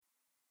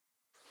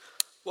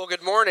Well,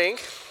 good morning.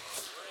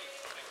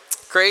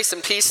 Grace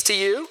and peace to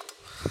you.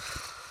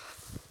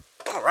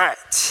 All right.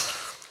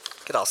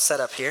 Get all set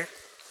up here.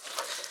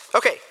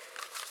 Okay,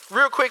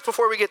 real quick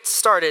before we get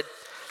started,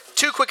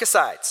 two quick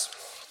asides.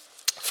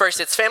 First,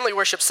 it's Family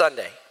Worship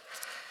Sunday.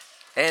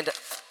 And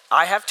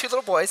I have two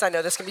little boys. I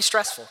know this can be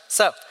stressful.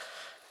 So,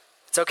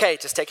 it's okay.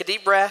 Just take a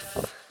deep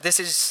breath.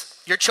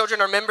 Your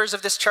children are members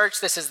of this church.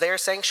 This is their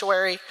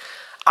sanctuary.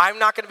 I'm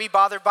not going to be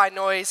bothered by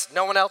noise.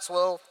 No one else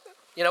will.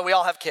 You know, we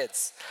all have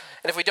kids.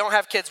 And if we don't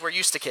have kids, we're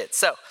used to kids.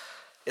 So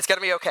it's going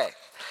to be okay.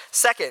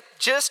 Second,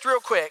 just real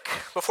quick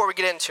before we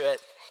get into it,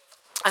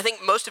 I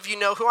think most of you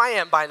know who I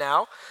am by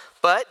now,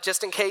 but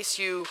just in case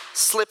you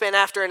slip in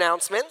after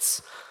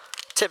announcements,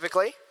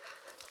 typically,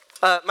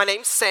 my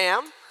name's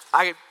Sam.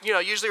 I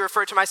usually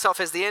refer to myself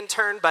as the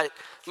intern, but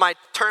my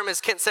term,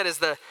 as Kent said,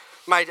 is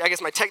my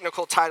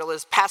technical title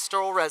is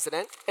pastoral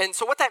resident. And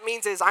so what that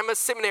means is I'm a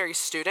seminary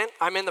student.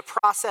 I'm in the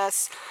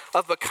process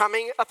of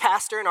becoming a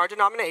pastor in our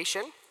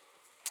denomination.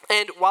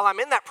 And while I'm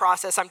in that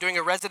process, I'm doing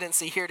a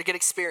residency here to get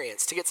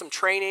experience, to get some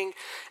training,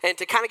 and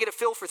to kind of get a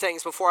feel for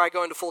things before I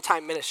go into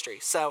full-time ministry.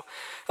 So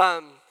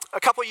a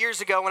couple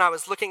years ago when I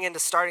was looking into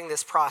starting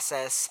this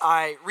process,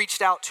 I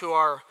reached out to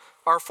our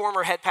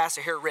former head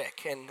pastor here,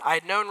 Rick. And I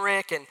had known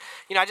Rick, and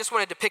I just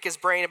wanted to pick his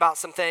brain about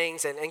some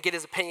things and get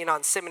his opinion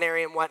on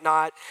seminary and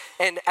whatnot.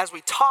 And as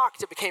we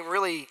talked, it became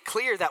really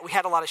clear that we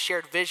had a lot of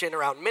shared vision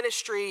around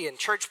ministry and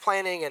church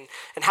planning and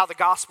how the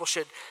gospel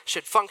should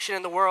function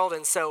in the world.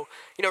 And so,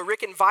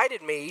 Rick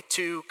invited me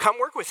to come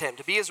work with him,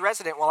 to be his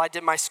resident while I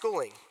did my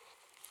schooling.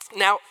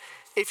 Now,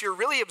 if you're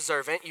really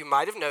observant, you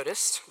might have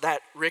noticed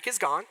that Rick is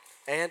gone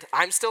and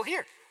I'm still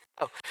here.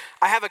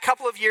 I have a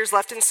couple of years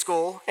left in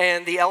school,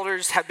 and the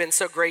elders have been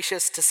so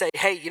gracious to say,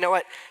 hey, you know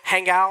what,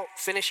 hang out,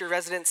 finish your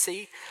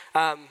residency.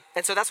 And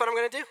so that's what I'm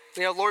going to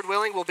do. Lord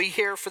willing, we'll be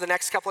here for the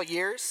next couple of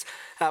years.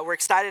 We're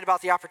excited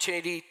about the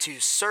opportunity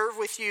to serve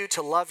with you,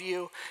 to love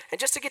you,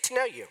 and just to get to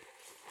know you.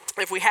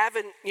 If we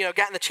haven't,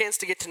 gotten the chance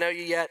to get to know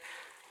you yet,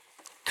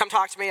 come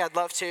talk to me. I'd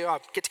love to.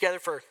 I'll get together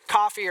for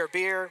coffee or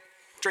beer,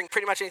 drink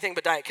pretty much anything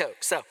but Diet Coke.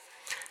 So, all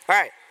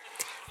right,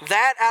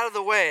 that out of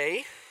the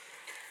way,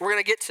 we're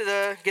going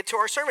to get to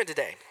our sermon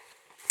today.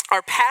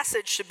 Our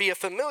passage should be a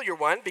familiar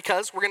one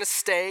because we're going to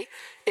stay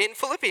in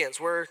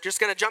Philippians. We're just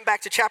going to jump back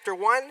to chapter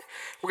 1.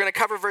 We're going to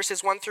cover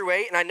verses 1 through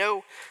 8. And I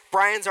know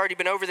Brian's already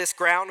been over this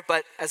ground,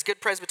 but as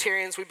good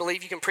Presbyterians, we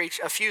believe you can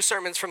preach a few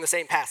sermons from the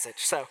same passage.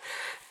 So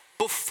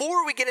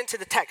before we get into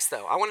the text,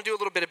 though, I want to do a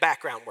little bit of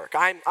background work.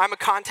 I'm a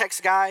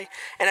context guy,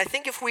 and I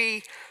think if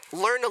we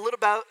learn a little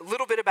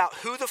bit about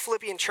who the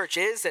Philippian church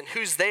is and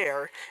who's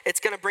there, it's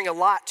going to bring a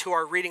lot to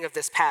our reading of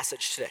this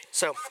passage today.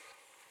 So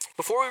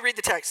before we read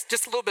the text,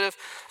 just a little bit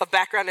of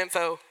background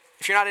info.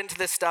 If you're not into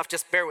this stuff,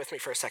 just bear with me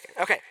for a second.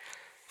 Okay,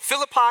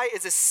 Philippi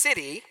is a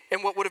city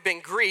in what would have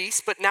been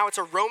Greece, but now it's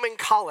a Roman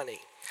colony.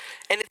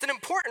 And it's an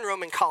important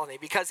Roman colony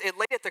because it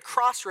lay at the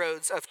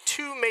crossroads of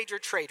two major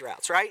trade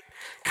routes, right?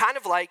 Kind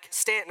of like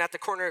Stanton at the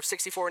corner of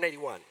 64 and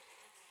 81.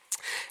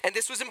 And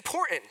this was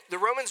important. The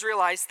Romans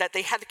realized that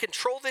they had to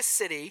control this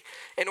city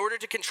in order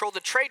to control the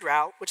trade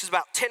route, which is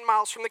about 10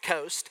 miles from the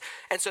coast,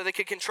 and so they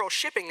could control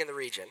shipping in the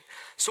region.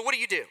 So what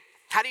do?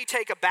 How do you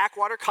take a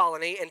backwater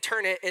colony and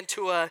turn it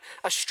into a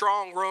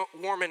strong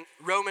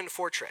Roman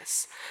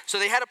fortress? So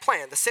they had a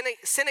plan. The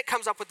Senate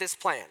comes up with this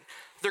plan.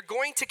 They're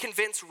going to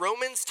convince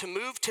Romans to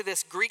move to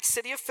this Greek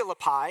city of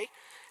Philippi,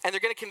 and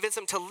they're going to convince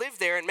them to live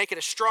there and make it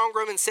a strong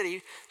Roman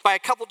city by a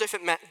couple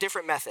different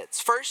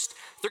methods. First,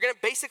 they're going to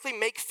basically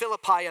make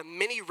Philippi a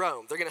mini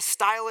Rome. They're going to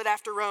style it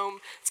after Rome.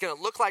 It's going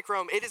to look like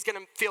Rome. It is going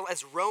to feel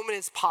as Roman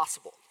as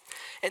possible.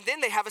 And then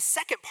they have a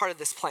second part of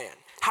this plan.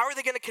 How are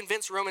they going to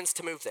convince Romans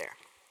to move there?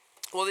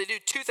 Well, they do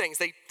two things.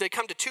 They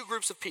come to two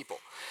groups of people.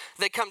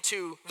 They come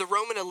to the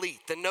Roman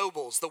elite, the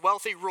nobles, the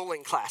wealthy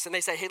ruling class, and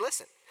they say, hey,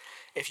 listen,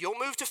 if you'll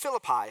move to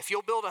Philippi, if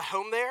you'll build a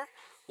home there,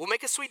 we'll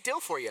make a sweet deal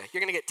for you.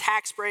 You're going to get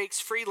tax breaks,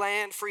 free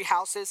land, free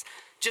houses.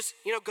 Just,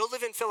 go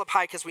live in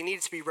Philippi because we need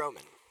it to be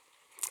Roman.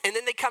 And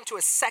then they come to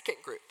a second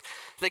group.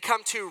 They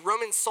come to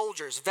Roman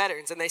soldiers,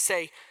 veterans, and they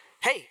say,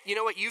 hey, you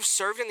know what? You've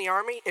served in the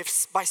army.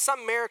 If by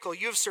some miracle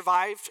you've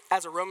survived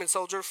as a Roman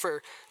soldier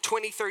for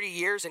 20, 30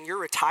 years and you're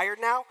retired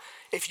now,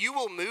 if you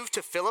will move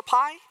to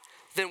Philippi,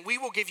 then we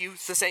will give you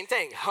the same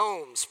thing,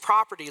 homes,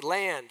 property,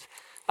 land,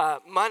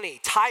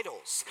 money,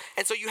 titles.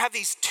 And so you have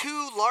these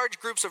two large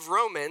groups of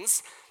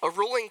Romans, a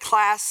ruling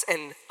class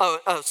and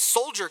a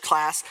soldier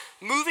class,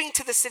 moving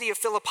to the city of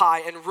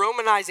Philippi and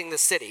Romanizing the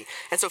city.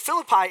 And so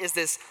Philippi is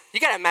this, you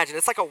got to imagine,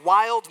 it's like a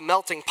wild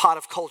melting pot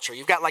of culture.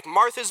 You've got like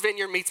Martha's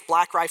Vineyard meets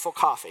Black Rifle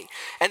Coffee.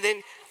 And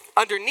then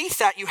underneath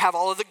that, you have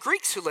all of the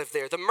Greeks who live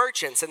there, the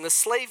merchants and the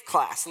slave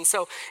class. And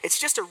so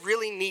it's just a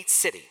really neat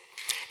city.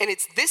 And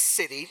it's this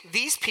city,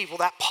 these people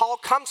that Paul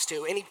comes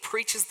to, and he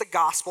preaches the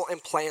gospel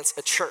and plants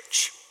a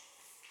church.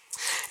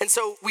 And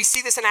so we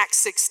see this in Acts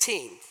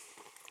 16.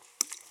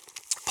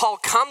 Paul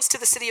comes to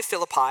the city of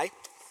Philippi.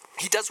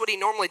 He does what he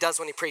normally does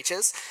when he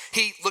preaches.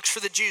 He looks for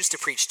the Jews to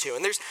preach to.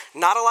 And there's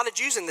not a lot of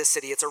Jews in this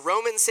city. It's a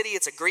Roman city.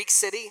 It's a Greek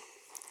city.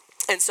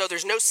 And so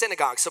there's no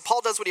synagogue. So Paul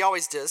does what he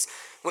always does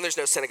when there's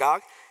no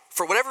synagogue.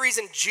 For whatever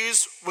reason,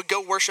 Jews would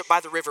go worship by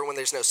the river when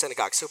there's no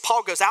synagogue. So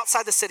Paul goes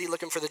outside the city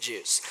looking for the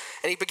Jews,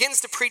 and he begins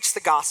to preach the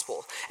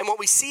gospel. And what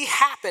we see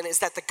happen is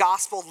that the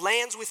gospel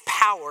lands with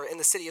power in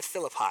the city of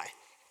Philippi.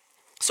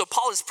 So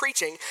Paul is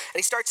preaching, and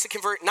he starts to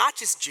convert not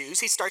just Jews,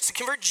 he starts to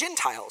convert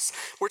Gentiles.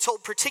 We're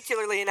told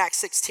particularly in Acts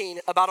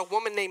 16 about a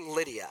woman named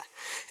Lydia,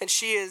 and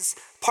she is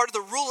part of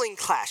the ruling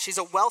class. She's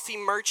a wealthy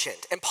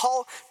merchant, and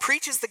Paul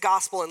preaches the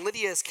gospel, and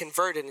Lydia is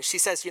converted, and she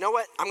says, you know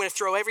what, I'm going to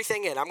throw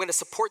everything in. I'm going to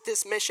support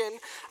this mission.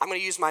 I'm going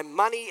to use my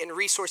money and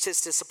resources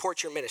to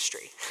support your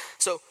ministry.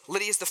 So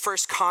Lydia is the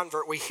first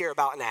convert we hear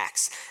about in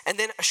Acts. And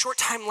then a short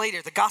time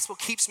later, the gospel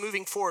keeps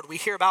moving forward. We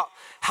hear about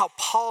how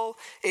Paul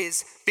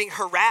is being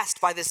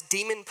harassed by this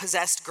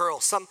demon-possessed girl,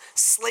 some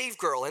slave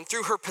girl, and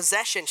through her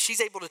possession,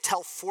 she's able to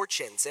tell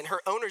fortunes, and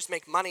her owners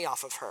make money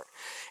off of her.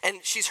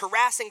 And she's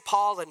harassing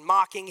Paul and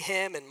mocking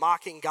him and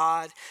mocking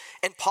God.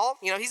 And Paul,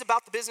 he's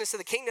about the business of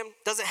the kingdom,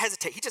 doesn't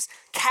hesitate. He just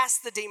casts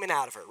the demon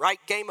out of her, right?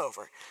 Game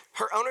over.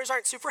 Her owners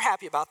aren't super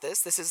happy about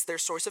this. This is their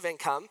source of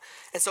income.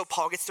 And so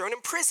Paul gets thrown in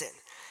prison.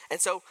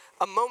 And so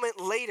a moment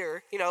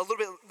later, a little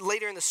bit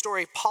later in the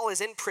story, Paul is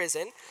in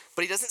prison,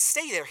 but he doesn't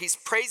stay there. He's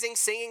praising,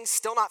 singing,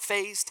 still not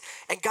fazed.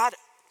 And God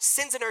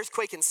sends an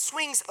earthquake and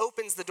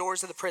opens the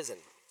doors of the prison.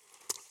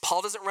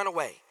 Paul doesn't run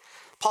away.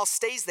 Paul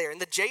stays there,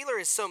 and the jailer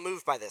is so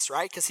moved by this,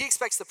 right? Because he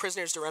expects the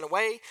prisoners to run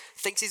away,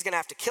 thinks he's going to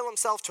have to kill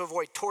himself to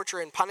avoid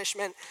torture and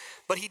punishment,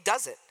 but he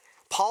doesn't.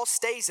 Paul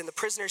stays, and the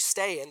prisoners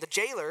stay, and the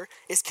jailer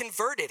is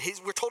converted.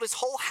 We're told his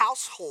whole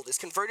household is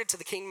converted to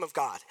the kingdom of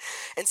God.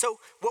 And so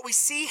what we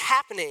see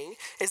happening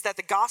is that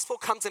the gospel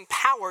comes in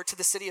power to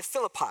the city of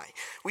Philippi.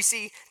 We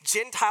see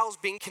Gentiles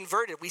being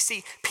converted. We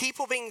see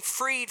people being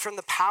freed from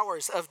the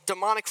powers of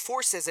demonic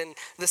forces and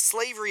the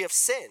slavery of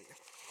sin.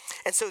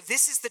 And so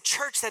this is the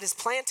church that is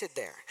planted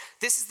there.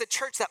 This is the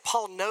church that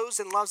Paul knows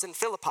and loves in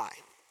Philippi.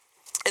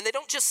 And they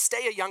don't just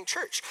stay a young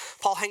church.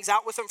 Paul hangs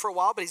out with them for a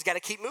while, but he's got to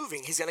keep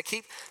moving. He's going to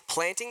keep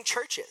planting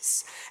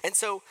churches. And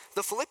so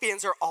the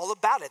Philippians are all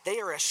about it. They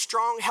are a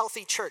strong,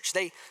 healthy church.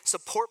 They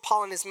support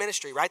Paul in his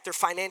ministry, right? They're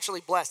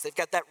financially blessed. They've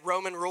got that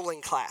Roman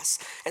ruling class.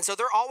 And so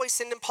they're always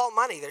sending Paul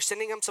money. They're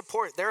sending him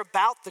support. They're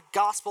about the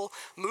gospel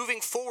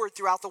moving forward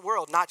throughout the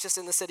world, not just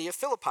in the city of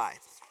Philippi.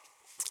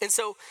 And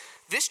so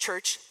this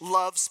church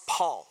loves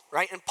Paul,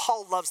 right? And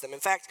Paul loves them. In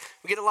fact,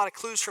 we get a lot of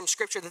clues from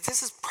scripture that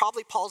this is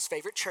probably Paul's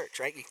favorite church,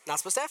 right? You're not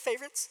supposed to have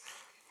favorites,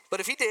 but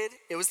if he did,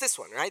 it was this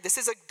one, right? This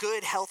is a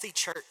good, healthy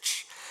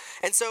church.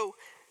 And so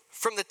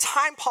from the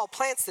time Paul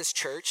plants this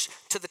church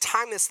to the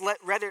time this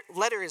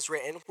letter is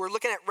written, we're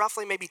looking at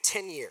roughly maybe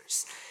 10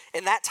 years.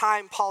 In that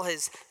time, Paul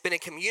has been in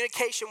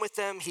communication with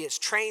them. He has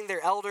trained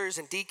their elders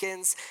and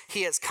deacons.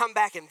 He has come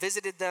back and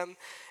visited them.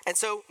 And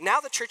so now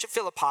the church at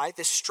Philippi,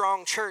 this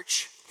strong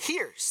church,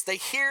 hears. They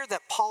hear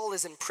that Paul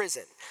is in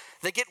prison.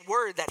 They get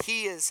word that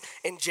he is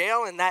in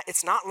jail and that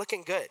it's not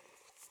looking good.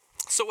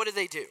 So what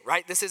do,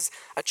 right? This is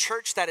a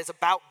church that is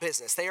about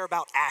business. They are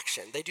about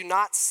action. They do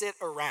not sit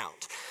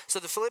around. So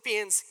the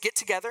Philippians get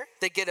together,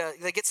 they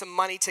get some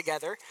money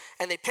together,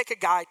 and they pick a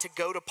guy to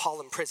go to Paul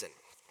in prison,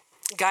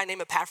 a guy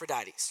named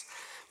Epaphroditus.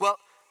 Well,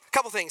 a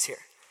couple things here.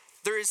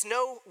 There is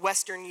no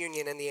Western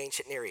Union in the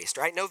ancient Near East,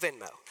 right? No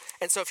Venmo.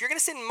 And so if you're going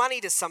to send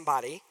money to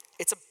somebody,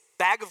 it's a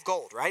bag of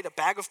gold, right? A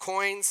bag of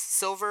coins,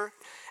 silver.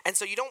 And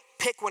so you don't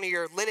pick one of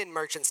your linen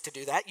merchants to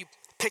do that. You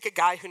pick a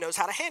guy who knows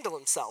how to handle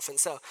himself. And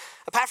so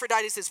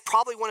Epaphroditus is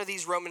probably one of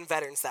these Roman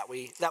veterans that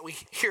we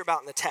hear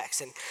about in the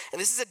text. And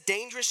this is a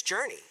dangerous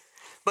journey.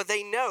 But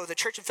they know, the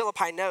church in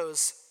Philippi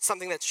knows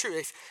something that's true.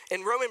 If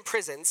in Roman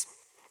prisons,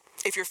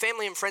 if your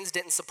family and friends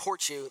didn't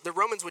support you, the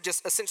Romans would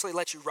just essentially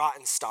let you rot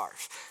and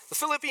starve. The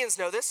Philippians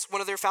know this.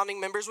 One of their founding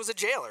members was a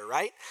jailer,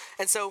 right?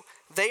 And so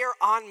they are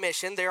on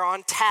mission. They're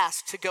on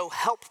task to go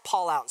help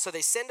Paul out. So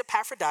they send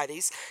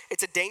Epaphroditus.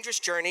 It's a dangerous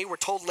journey. We're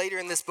told later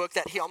in this book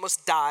that he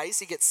almost dies.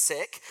 He gets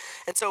sick.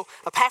 And so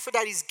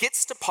Epaphroditus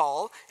gets to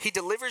Paul. He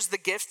delivers the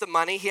gift, the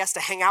money. He has to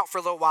hang out for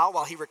a little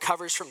while he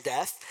recovers from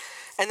death.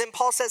 And then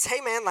Paul says, hey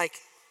man,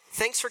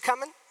 thanks for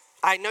coming.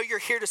 I know you're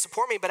here to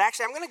support me, but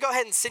actually I'm going to go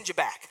ahead and send you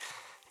back.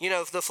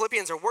 If the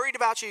Philippians are worried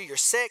about you, you're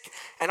sick,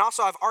 and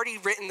also I've already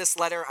written this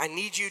letter. I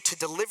need you to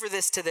deliver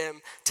this to them,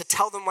 to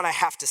tell them what I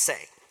have to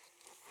say.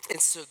 And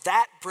so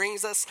that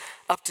brings us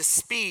up to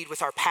speed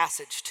with our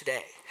passage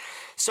today.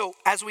 So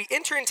as we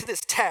enter into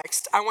this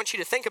text, I want you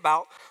to think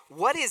about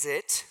what is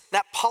it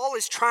that Paul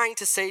is trying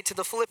to say to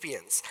the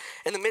Philippians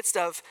in the midst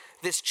of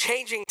this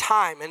changing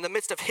time, in the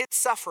midst of his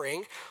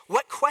suffering.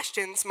 What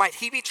questions might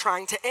he be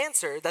trying to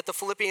answer that the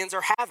Philippians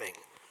are having?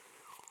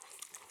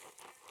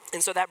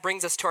 And so that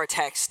brings us to our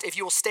text. If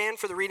you will stand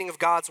for the reading of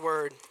God's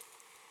word.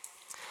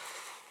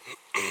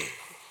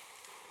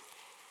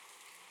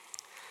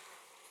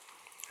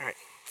 All right.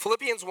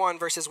 Philippians 1,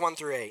 verses 1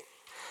 through 8.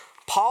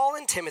 Paul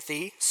and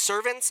Timothy,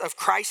 servants of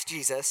Christ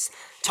Jesus,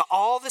 to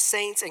all the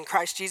saints in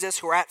Christ Jesus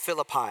who are at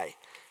Philippi,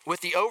 with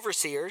the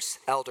overseers,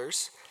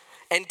 elders,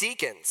 and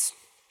deacons.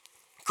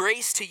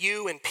 Grace to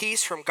you and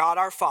peace from God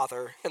our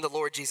Father and the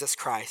Lord Jesus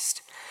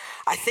Christ.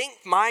 I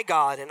thank my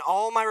God in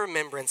all my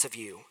remembrance of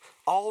you,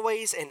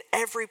 always in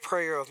every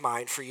prayer of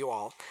mine for you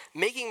all,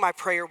 making my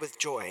prayer with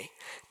joy,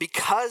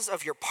 because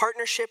of your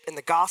partnership in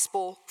the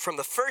gospel from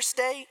the first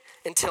day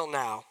until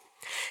now.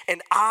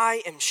 And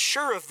I am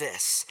sure of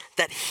this,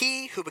 that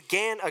he who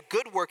began a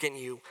good work in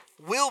you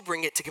will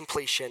bring it to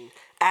completion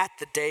at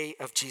the day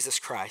of Jesus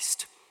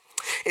Christ.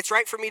 It's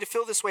right for me to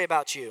feel this way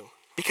about you,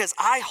 because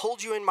I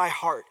hold you in my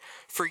heart,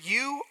 for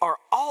you are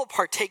all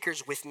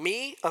partakers with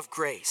me of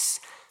grace,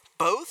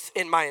 both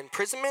in my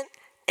imprisonment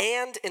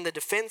and in the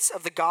defense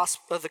of the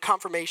gospel, of the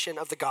confirmation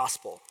of the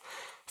gospel.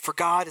 For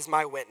God is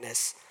my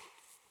witness,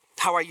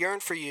 how I yearn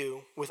for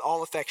you with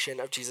all affection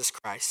of Jesus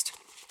Christ.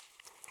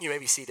 You may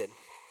be seated.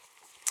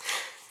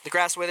 The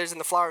grass withers and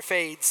the flower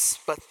fades,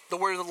 but the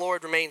word of the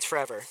Lord remains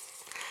forever.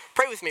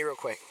 Pray with me real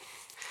quick.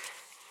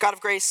 God of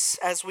grace,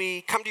 as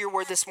we come to your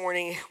word this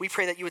morning, we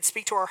pray that you would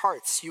speak to our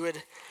hearts. You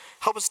would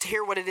help us to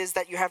hear what it is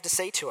that you have to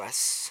say to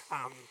us.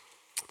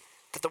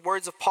 That the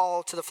words of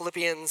Paul to the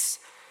Philippians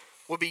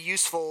will be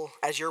useful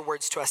as your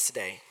words to us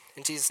today.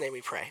 In Jesus' name we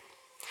pray.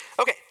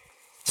 Okay,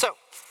 so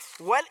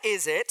what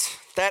is it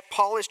that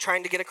Paul is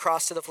trying to get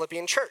across to the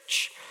Philippian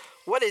church?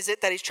 What is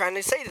it that he's trying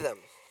to say to them?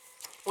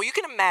 Well, you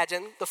can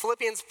imagine the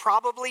Philippians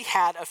probably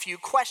had a few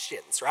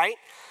questions, right?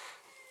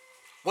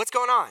 What's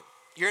going on?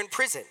 You're in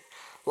prison.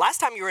 Last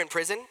time you were in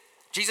prison,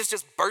 Jesus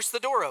just burst the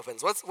door open.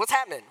 What's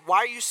happening? Why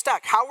are you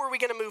stuck? How are we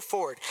going to move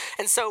forward?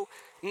 And so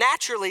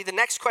naturally, the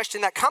next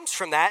question that comes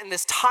from that in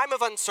this time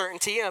of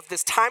uncertainty, of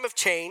this time of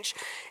change,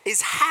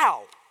 is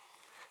how?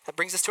 That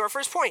brings us to our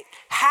first point.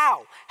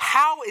 How?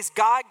 How is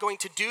God going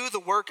to do the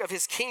work of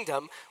his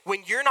kingdom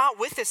when you're not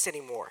with us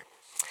anymore?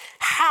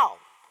 How?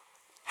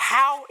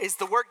 How is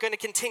the work going to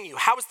continue?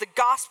 How is the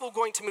gospel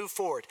going to move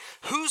forward?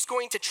 Who's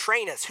going to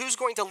train us? Who's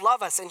going to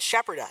love us and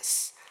shepherd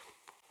us?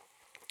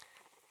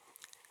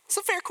 It's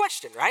a fair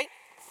question, right?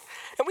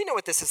 And we know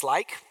what this is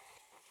like.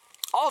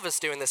 All of us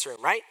do in this room,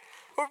 right?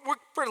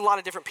 We're a lot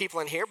of different people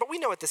in here, but we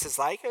know what this is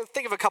like.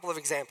 Think of a couple of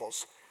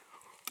examples.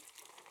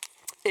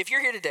 If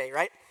you're here today,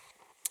 right?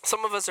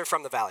 Some of us are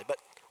from the valley, but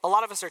a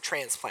lot of us are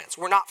transplants.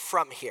 We're not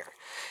from here.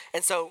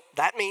 And so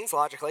that means,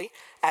 logically,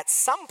 at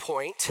some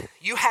point,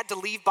 you had to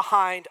leave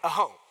behind a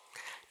home.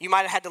 You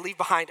might have had to leave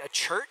behind a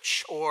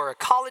church or a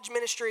college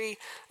ministry,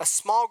 a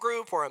small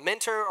group or a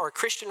mentor or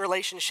Christian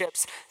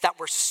relationships that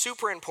were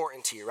super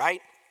important to you, right?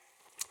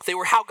 They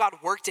were how God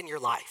worked in your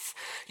life.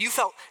 You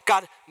felt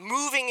God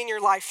moving in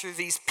your life through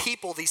these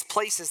people, these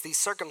places, these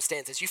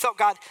circumstances. You felt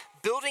God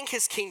building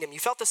his kingdom. You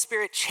felt the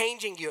Spirit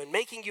changing you and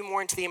making you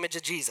more into the image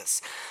of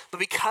Jesus. But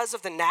because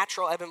of the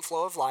natural ebb and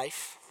flow of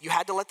life, you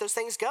had to let those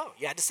things go.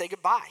 You had to say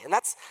goodbye. And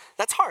that's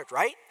hard,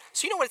 right?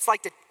 So you know what it's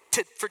like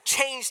for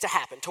change to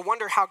happen, to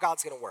wonder how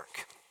God's going to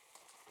work.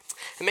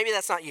 And maybe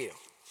that's not you.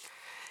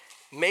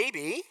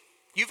 Maybe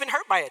you've been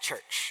hurt by a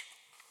church.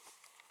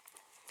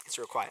 It's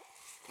real quiet.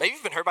 Maybe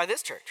you've been hurt by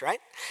this church, right?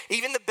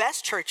 Even the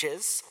best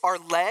churches are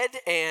led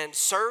and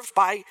served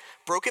by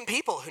broken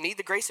people who need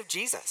the grace of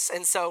Jesus.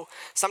 And so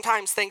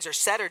sometimes things are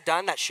said or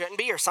done that shouldn't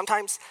be, or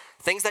sometimes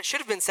things that should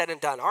have been said and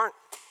done aren't.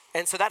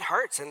 And so that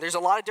hurts. And there's a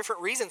lot of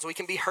different reasons we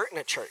can be hurt in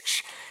a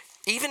church,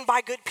 even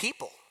by good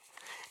people.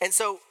 And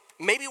so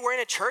maybe we're in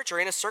a church or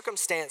in a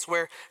circumstance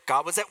where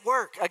God was at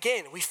work.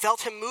 Again, we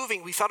felt him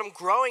moving. We felt him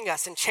growing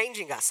us and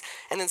changing us.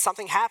 And then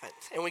something happened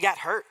and we got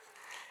hurt.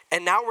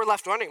 And now we're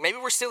left wondering, maybe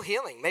we're still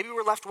healing. Maybe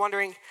we're left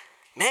wondering,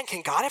 man,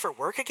 can God ever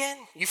work again?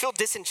 You feel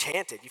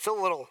disenchanted. You feel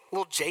a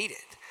little jaded.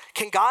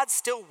 Can God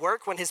still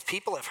work when his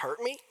people have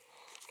hurt me?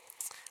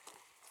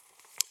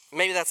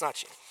 Maybe that's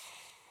not you.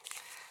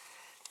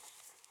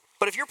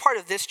 But if you're part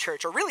of this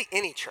church, or really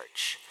any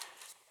church,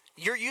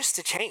 you're used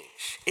to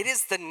change. It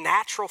is the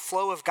natural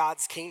flow of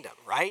God's kingdom,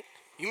 right?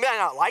 You may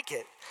not like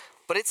it,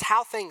 but it's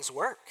how things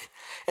work.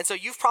 And so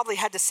you've probably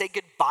had to say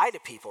goodbye to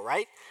people,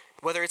 right?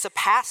 Whether it's a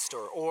pastor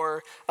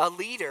or a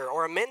leader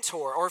or a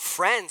mentor or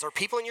friends or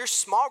people in your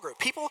small group,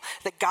 people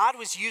that God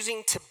was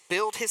using to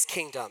build his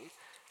kingdom,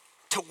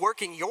 to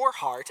work in your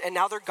heart, and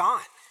now they're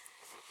gone.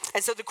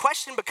 And so the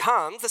question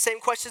becomes the same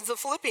questions the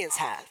Philippians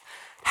had.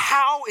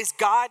 How is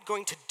God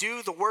going to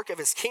do the work of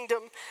his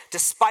kingdom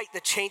despite the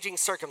changing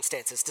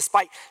circumstances,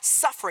 despite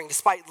suffering,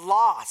 despite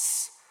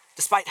loss,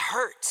 despite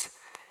hurt?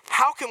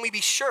 How can we be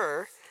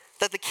sure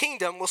that the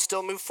kingdom will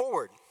still move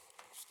forward?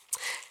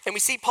 And we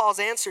see Paul's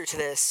answer to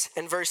this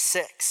in verse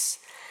 6.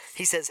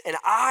 He says, and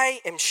I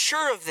am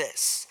sure of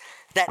this,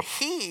 that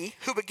he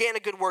who began a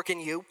good work in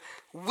you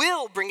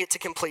will bring it to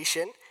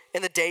completion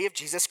in the day of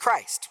Jesus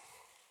Christ.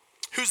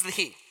 Who's the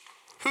he?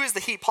 Who is the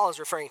he Paul is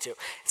referring to?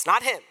 It's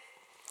not him.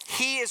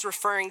 He is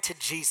referring to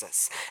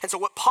Jesus. And so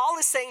what Paul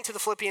is saying to the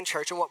Philippian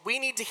church and what we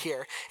need to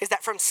hear is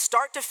that from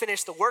start to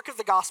finish, the work of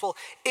the gospel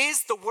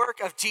is the work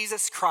of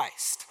Jesus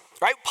Christ.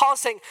 Right? Paul is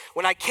saying,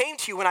 when I came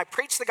to you, when I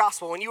preached the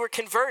gospel, when you were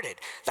converted,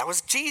 that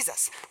was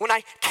Jesus. When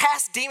I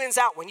cast demons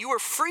out, when you were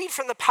freed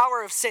from the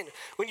power of sin,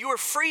 when you were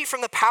free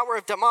from the power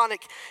of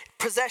demonic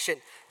possession,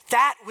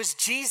 that was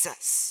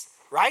Jesus,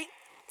 right?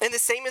 And the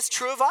same is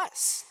true of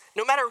us.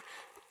 No matter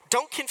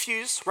don't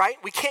confuse, right?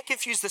 We can't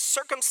confuse the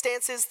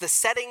circumstances, the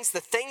settings,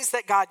 the things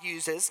that God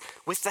uses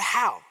with the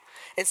how.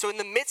 And so in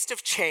the midst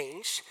of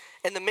change,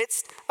 in the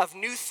midst of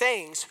new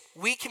things,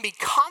 we can be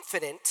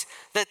confident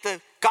that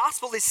the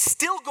gospel is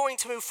still going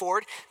to move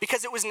forward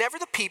because it was never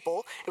the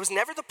people, it was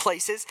never the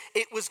places,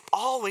 it was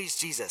always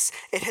Jesus.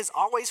 It has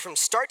always, from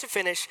start to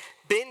finish,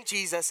 been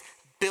Jesus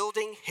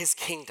building his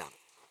kingdom,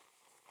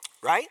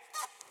 right?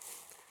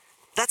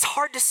 That's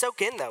hard to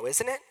soak in though,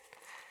 isn't it?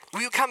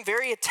 We become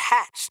very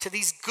attached to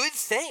these good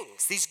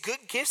things, these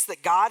good gifts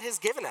that God has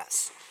given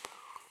us,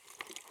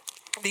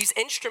 these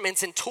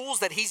instruments and tools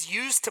that he's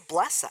used to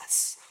bless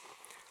us.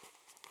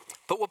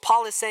 But what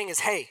Paul is saying is,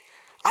 hey,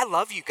 I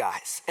love you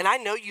guys, and I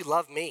know you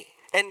love me.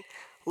 And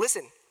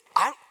listen,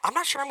 I'm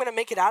not sure I'm going to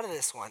make it out of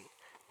this one,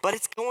 but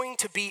it's going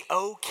to be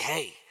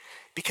okay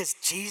because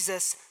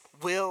Jesus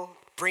will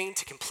bring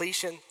to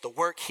completion the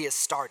work he has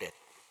started.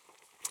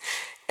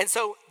 And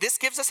so this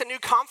gives us a new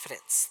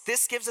confidence.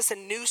 This gives us a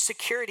new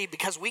security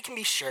because we can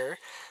be sure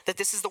that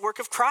this is the work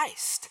of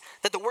Christ,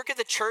 that the work of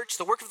the church,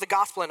 the work of the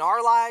gospel in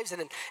our lives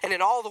and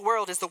in all the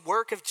world is the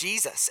work of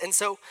Jesus. And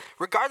so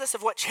regardless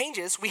of what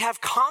changes, we have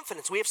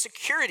confidence, we have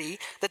security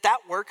that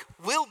that work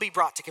will be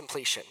brought to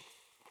completion.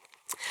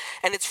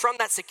 And it's from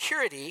that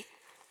security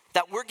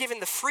that we're given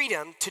the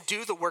freedom to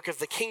do the work of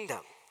the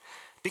kingdom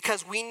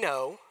because we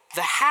know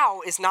the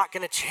how is not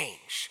going to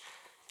change.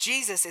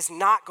 Jesus is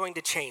not going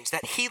to change,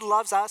 that he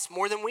loves us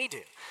more than we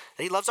do,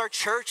 that he loves our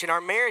church and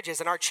our marriages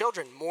and our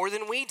children more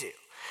than we do.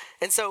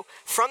 And so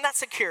from that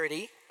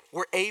security,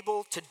 we're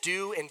able to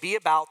do and be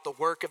about the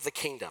work of the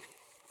kingdom.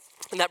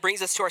 And that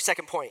brings us to our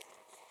second point,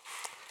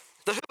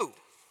 the who.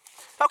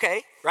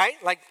 Okay,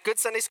 right? Like good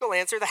Sunday school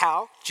answer, the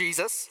how,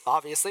 Jesus,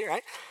 obviously,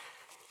 right?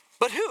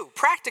 But who?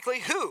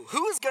 Practically who?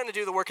 Who is going to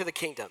do the work of the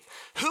kingdom?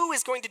 Who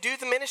is going to do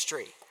the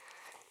ministry?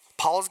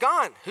 Paul's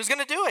gone. Who's going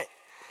to do it?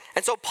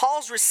 And so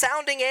Paul's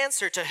resounding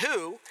answer to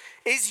who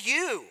is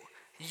you.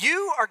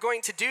 You are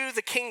going to do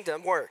the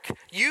kingdom work.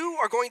 You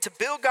are going to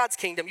build God's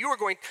kingdom. You are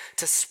going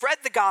to spread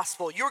the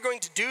gospel. You are going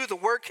to do the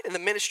work in the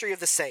ministry of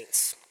the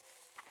saints.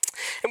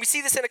 And we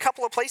see this in a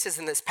couple of places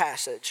in this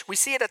passage. We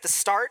see it at the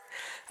start,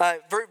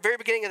 very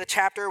beginning of the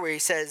chapter where he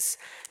says,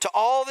 to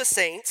all the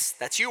saints,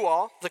 that's you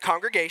all, the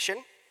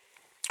congregation,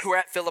 who are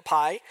at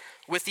Philippi,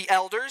 with the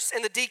elders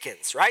and the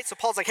deacons, right? So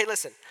Paul's like, hey,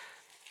 listen.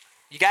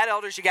 You got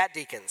elders, you got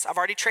deacons. I've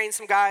already trained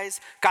some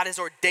guys. God has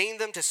ordained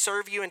them to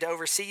serve you and to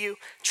oversee you.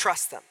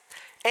 Trust them.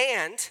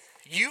 And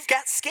you've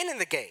got skin in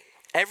the game.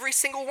 Every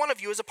single one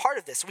of you is a part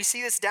of this. We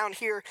see this down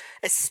here,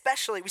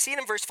 especially, we see it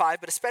in verse 5,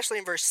 but especially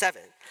in verse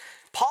 7.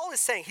 Paul is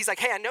saying, he's like,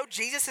 hey, I know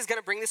Jesus is going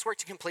to bring this work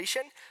to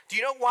completion. Do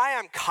you know why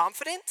I'm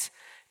confident?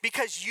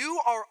 Because you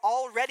are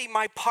already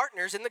my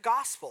partners in the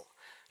gospel.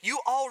 You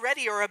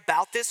already are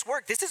about this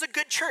work. This is a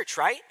good church,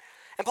 right?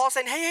 And Paul's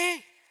saying,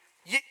 hey,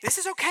 this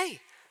is okay.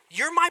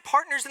 You're my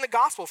partners in the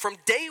gospel from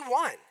day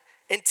one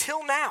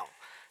until now.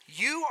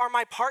 You are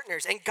my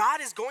partners, and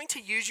God is going to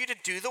use you to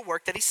do the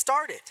work that he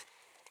started.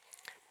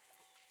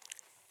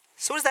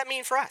 So what does that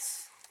mean for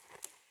us,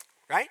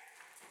 right?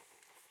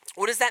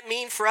 What does that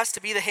mean for us to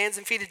be the hands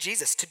and feet of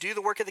Jesus, to do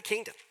the work of the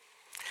kingdom?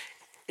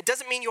 It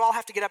doesn't mean you all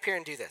have to get up here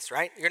and do this,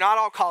 right? You're not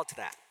all called to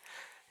that.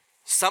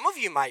 Some of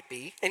you might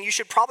be, and you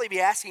should probably be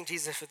asking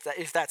Jesus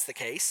if that's the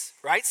case,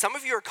 right? Some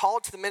of you are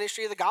called to the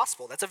ministry of the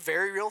gospel. That's a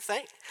very real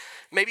thing.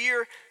 Maybe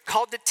you're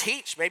called to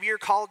teach. Maybe you're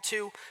called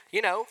to,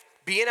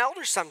 be an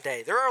elder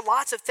someday. There are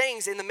lots of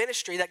things in the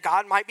ministry that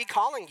God might be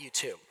calling you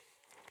to.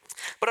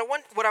 But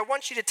what I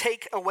want you to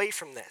take away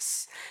from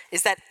this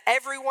is that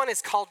everyone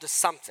is called to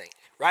something,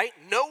 right?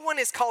 No one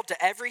is called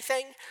to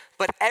everything,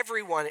 but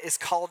everyone is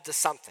called to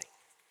something.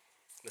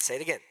 Let's say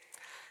it again.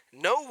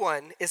 No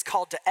one is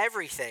called to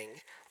everything,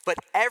 but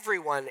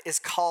everyone is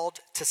called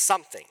to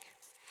something.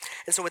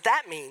 And so what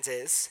that means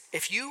is,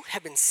 if you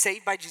have been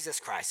saved by Jesus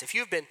Christ, if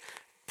you've been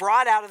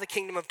brought out of the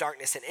kingdom of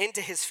darkness and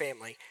into his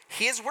family,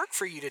 he has work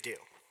for you to do.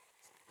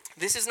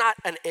 This is not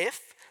an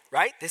if,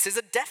 right? This is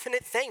a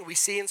definite thing we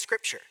see in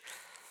Scripture.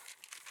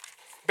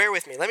 Bear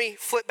with me. Let me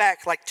flip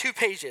back like 2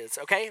 pages,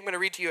 okay? I'm going to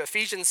read to you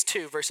Ephesians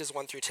 2, verses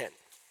 1 through 10. It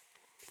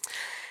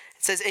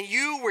says, and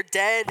you were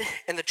dead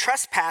in the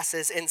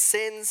trespasses and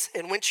sins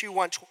in which you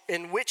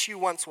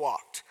once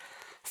walked,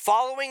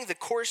 following the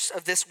course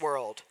of this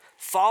world,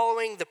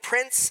 following the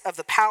prince of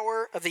the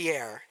power of the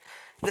air,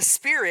 the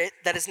spirit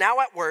that is now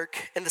at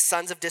work in the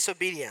sons of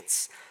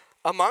disobedience,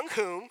 among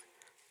whom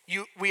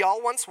we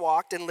all once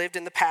walked and lived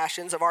in the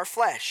passions of our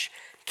flesh,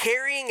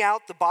 carrying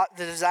out the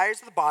desires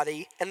of the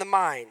body and the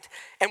mind,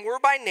 and were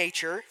by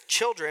nature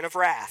children of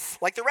wrath,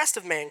 like the rest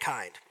of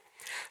mankind.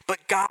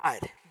 But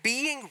God,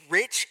 being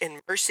rich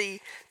in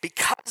mercy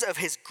because of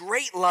his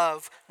great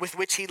love with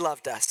which he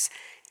loved us,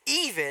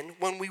 even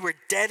when we were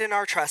dead in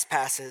our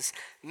trespasses,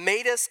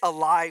 made us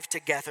alive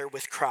together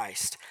with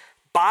Christ.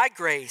 By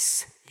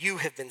grace you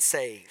have been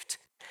saved,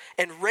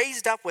 and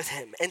raised up with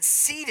him, and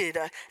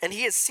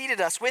he has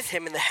seated us with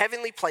him in the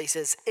heavenly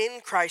places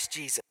in Christ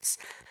Jesus,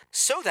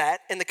 so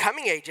that in the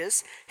coming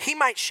ages he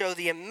might show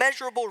the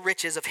immeasurable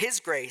riches of his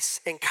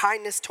grace and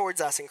kindness towards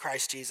us in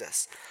Christ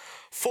Jesus.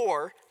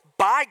 For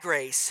by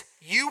grace,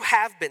 you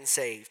have been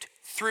saved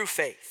through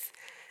faith.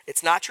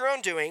 It's not your own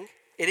doing.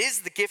 It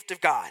is the gift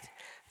of God,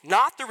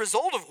 not the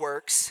result of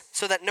works,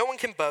 so that no one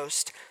can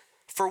boast.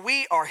 For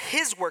we are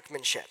his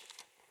workmanship,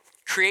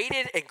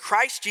 created in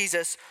Christ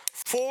Jesus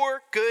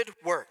for good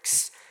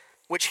works,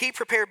 which he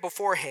prepared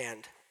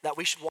beforehand that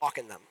we should walk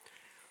in them.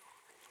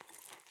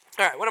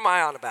 All right, what am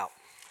I on about?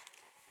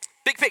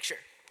 Big picture,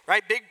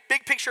 right?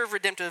 Big picture of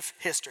redemptive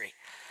history.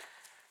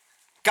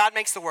 God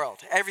makes the world.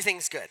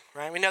 Everything's good,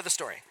 right? We know the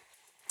story.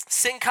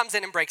 Sin comes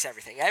in and breaks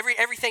everything.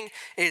 Everything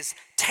is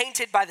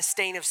tainted by the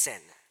stain of sin.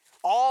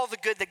 All the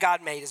good that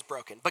God made is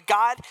broken. But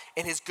God,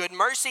 in his good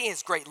mercy,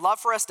 his great love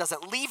for us,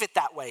 doesn't leave it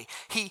that way.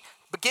 He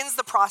begins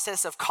the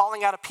process of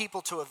calling out a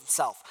people to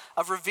himself,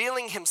 of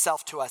revealing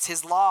himself to us,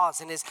 his laws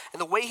and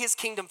the way his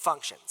kingdom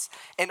functions.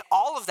 And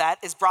all of that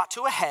is brought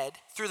to a head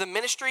through the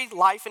ministry,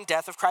 life, and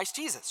death of Christ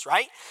Jesus,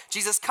 right?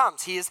 Jesus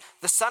comes. He is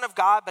the Son of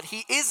God, but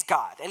he is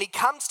God. And he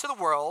comes to the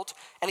world,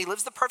 and he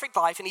lives the perfect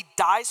life, and he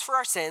dies for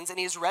our sins, and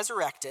he is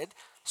resurrected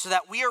so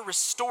that we are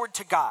restored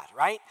to God,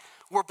 right?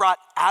 We're brought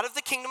out of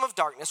the kingdom of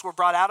darkness. We're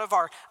brought out of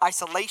our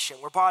isolation.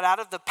 We're brought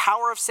out of the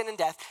power of sin and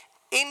death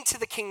into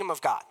the kingdom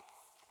of God.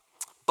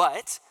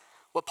 But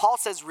what Paul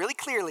says really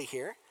clearly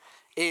here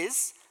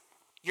is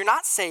you're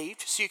not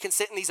saved so you can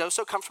sit in these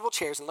comfortable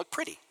chairs and look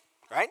pretty,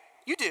 right?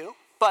 You do,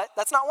 but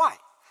that's not why.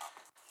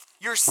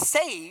 You're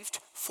saved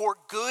for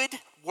good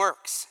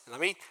works. And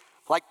let me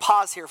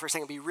pause here for a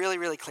second and be really,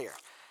 really clear.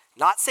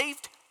 Not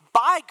saved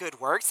by good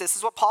works. This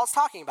is what Paul's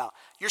talking about.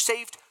 You're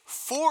saved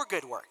for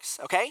good works,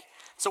 okay?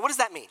 So what does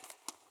that mean?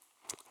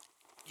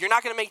 You're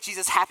not going to make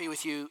Jesus happy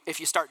with you if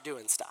you start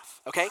doing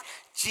stuff, okay?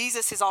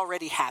 Jesus is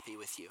already happy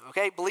with you,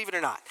 okay? Believe it or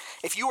not.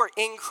 If you are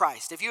in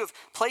Christ, if you have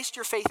placed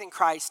your faith in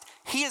Christ,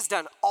 he has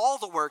done all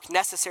the work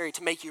necessary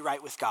to make you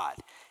right with God.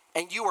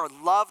 And you are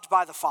loved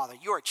by the Father.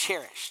 You are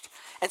cherished.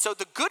 And so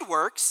the good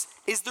works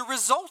is the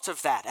result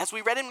of that. As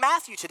we read in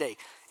Matthew today,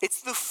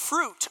 it's the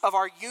fruit of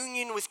our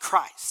union with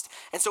Christ.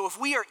 And so if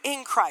we are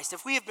in Christ,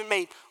 if we have been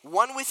made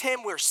one with him,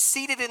 we're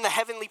seated in the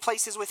heavenly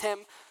places with him,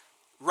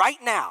 right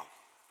now,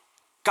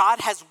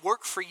 God has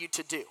work for you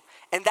to do.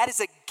 And that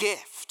is a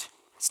gift.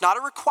 It's not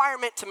a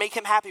requirement to make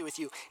him happy with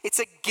you. It's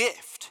a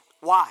gift.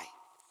 Why?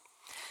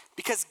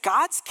 Because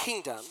God's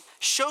kingdom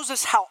shows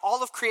us how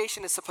all of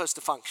creation is supposed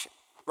to function,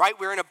 right?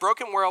 We're in a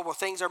broken world where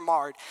things are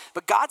marred,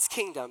 but God's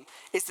kingdom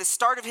is the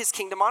start of his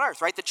kingdom on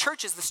earth, right? The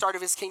church is the start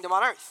of his kingdom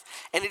on earth.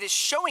 And it is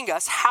showing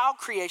us how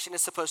creation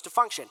is supposed to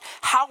function,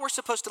 how we're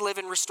supposed to live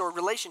in restored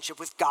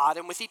relationship with God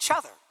and with each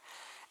other.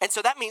 And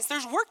so that means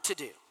there's work to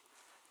do.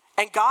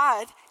 And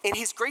God, in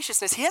his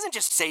graciousness, he hasn't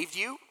just saved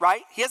you,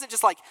 right? He hasn't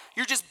just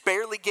you're just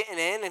barely getting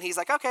in and he's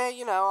like,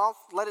 okay, I'll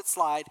let it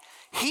slide.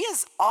 He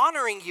is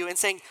honoring you and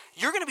saying,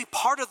 you're going to be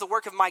part of the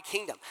work of my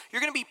kingdom.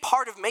 You're going to be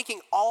part of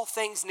making all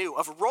things new,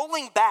 of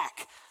rolling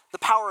back the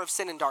power of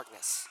sin and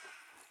darkness.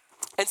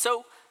 And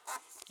so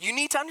you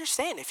need to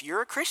understand, if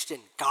you're a Christian,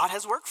 God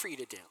has work for you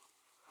to do.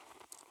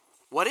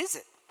 What is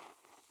it?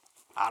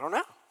 I don't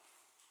know.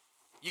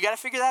 You got to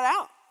figure that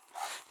out.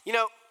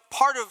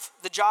 Part of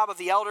the job of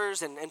the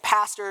elders and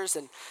pastors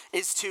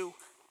is to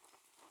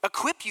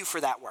equip you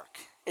for that work.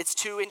 It's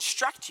to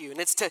instruct you, and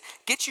it's to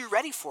get you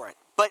ready for it.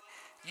 But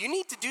you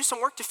need to do some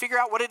work to figure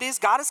out what it is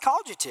God has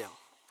called you to.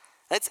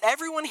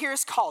 Everyone here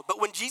is called. But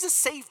when Jesus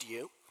saved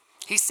you,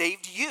 he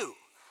saved you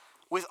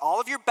with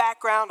all of your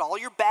background, all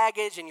your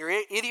baggage and your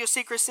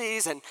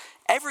idiosyncrasies and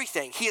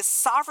everything. He is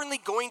sovereignly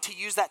going to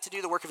use that to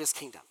do the work of his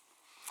kingdom.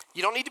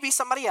 You don't need to be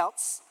somebody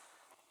else.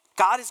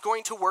 God is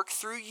going to work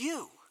through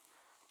you.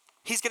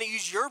 He's going to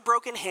use your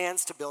broken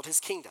hands to build his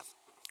kingdom,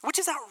 which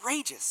is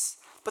outrageous,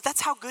 but that's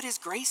how good his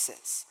grace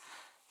is.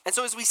 And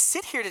so as we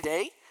sit here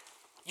today,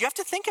 you have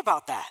to think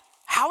about that.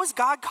 How has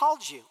God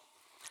called you?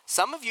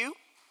 Some of you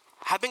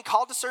have been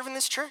called to serve in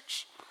this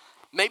church.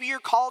 Maybe you're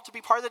called to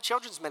be part of the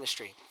children's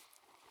ministry.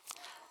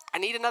 I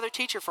need another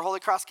teacher for Holy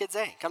Cross Kids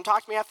A. Come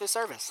talk to me after the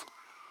service.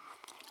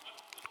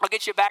 I'll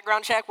get you a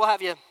background check. We'll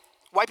have you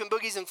wiping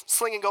boogies and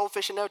slinging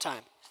goldfish in no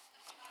time.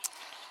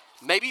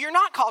 Maybe you're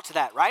not called to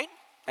that, right?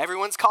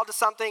 Everyone's called to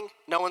something.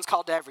 No one's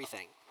called to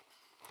everything.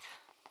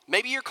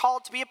 Maybe you're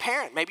called to be a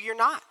parent. Maybe you're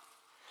not.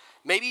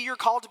 Maybe you're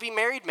called to be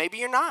married. Maybe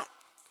you're not.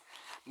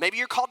 Maybe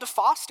you're called to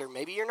foster.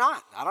 Maybe you're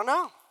not. I don't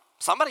know.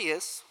 Somebody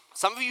is.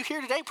 Some of you here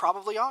today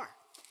probably are.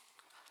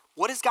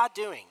 What is God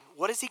doing?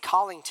 What is he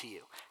calling to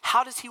you?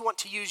 How does he want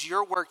to use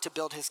your work to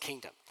build his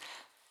kingdom?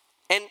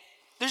 And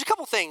there's a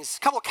couple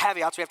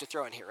caveats we have to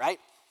throw in here, right?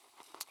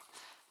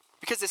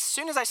 Because as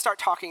soon as I start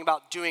talking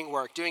about doing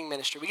work, doing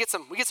ministry, we get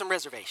some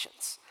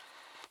reservations.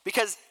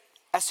 Because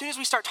as soon as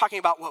we start talking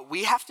about what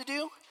we have to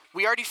do,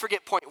 we already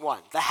forget point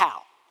one, the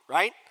how,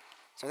 right?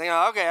 So I think,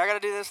 okay, I got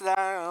to do this,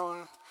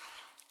 that.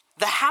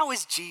 The how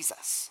is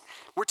Jesus.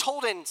 We're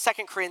told in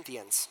 2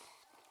 Corinthians,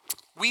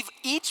 we've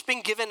each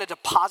been given a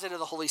deposit of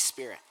the Holy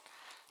Spirit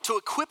to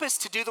equip us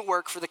to do the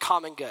work for the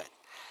common good.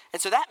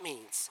 And so that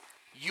means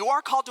you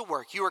are called to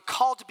work. You are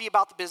called to be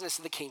about the business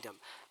of the kingdom.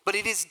 But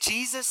it is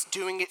Jesus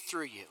doing it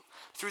through you,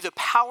 through the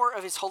power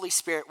of his Holy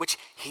Spirit, which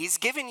he's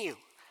given you,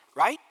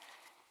 right?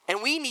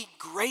 And we need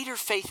greater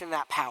faith in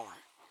that power.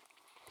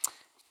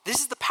 This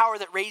is the power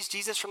that raised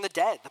Jesus from the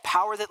dead, the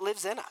power that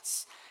lives in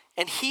us.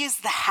 And he is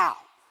the how.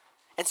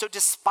 And so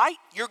despite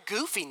your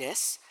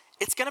goofiness,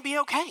 it's going to be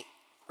okay,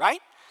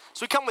 right?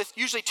 So we come with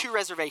usually 2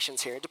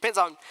 reservations here. It depends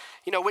on,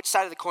 which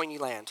side of the coin you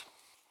land.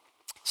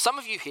 Some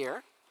of you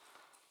here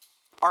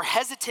are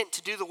hesitant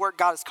to do the work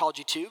God has called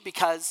you to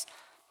because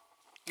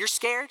you're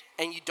scared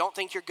and you don't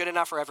think you're good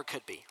enough or ever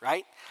could be,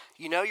 right?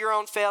 You know your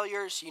own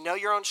failures, you know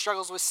your own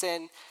struggles with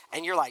sin,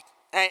 and you're like,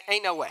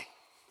 ain't no way.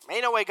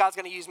 Ain't no way God's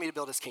going to use me to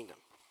build his kingdom.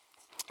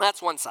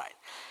 That's one side.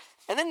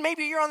 And then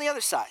maybe you're on the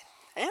other side.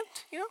 And,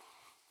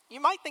 you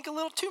might think a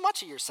little too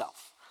much of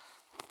yourself.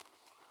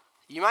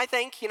 You might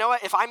think,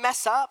 what, if I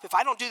mess up, if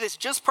I don't do this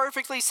just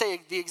perfectly,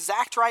 say the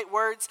exact right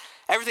words,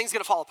 everything's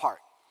going to fall apart,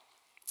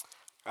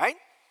 right?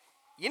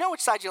 You know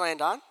which side you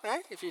land on,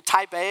 right? If you're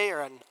type A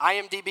or an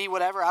IMDb,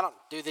 whatever. I don't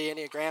do the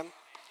Enneagram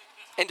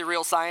into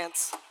real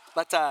science,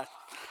 but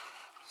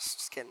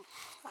just kidding.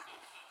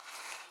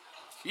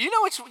 You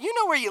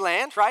know where you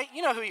land, right?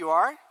 You know who you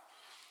are.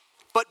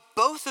 But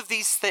both of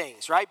these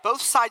things, right?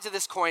 Both sides of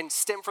this coin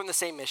stem from the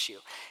same issue.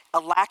 A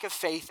lack of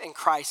faith in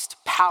Christ's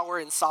power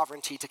and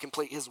sovereignty to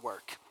complete his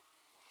work.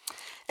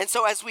 And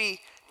so as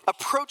we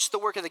approach the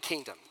work of the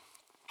kingdom,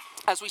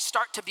 as we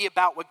start to be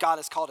about what God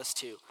has called us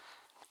to,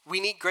 we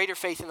need greater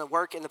faith in the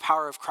work and the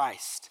power of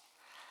Christ.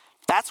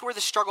 That's where the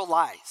struggle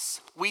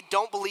lies. We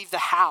don't believe the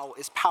how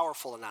is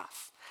powerful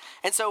enough.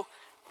 And so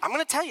I'm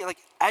going to tell you,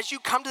 as you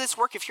come to this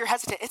work, if you're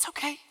hesitant, it's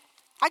okay.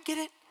 I get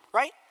it,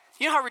 right?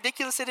 You know how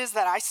ridiculous it is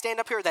that I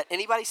stand up here, that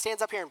anybody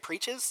stands up here and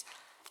preaches,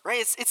 right?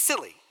 It's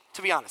silly,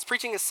 to be honest.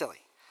 Preaching is silly.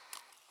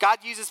 God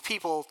uses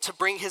people to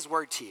bring his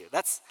word to you.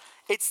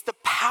 It's the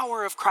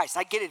power of Christ.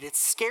 I get it. It's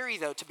scary,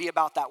 though, to be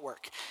about that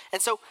work.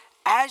 And so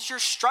as you're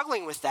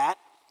struggling with that,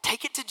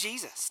 take it to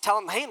Jesus. Tell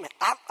him, hey, man,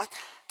 I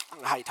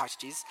don't know how you talk to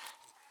Jesus.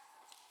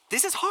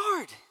 This is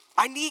hard.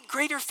 I need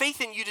greater faith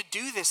in you to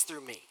do this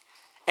through me.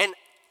 And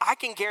I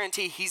can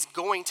guarantee he's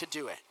going to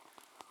do it.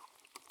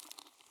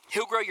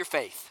 He'll grow your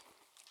faith.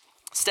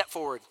 Step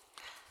forward.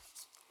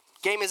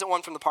 Game isn't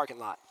one from the parking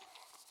lot.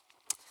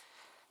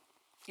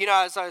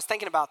 As I was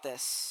thinking about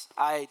this,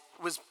 I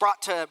was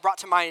brought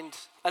to mind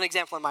an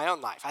example in my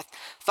own life. I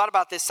thought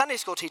about this Sunday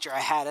school teacher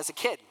I had as a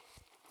kid.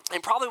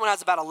 And probably when I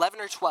was about 11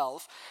 or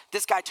 12,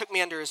 this guy took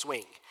me under his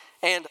wing.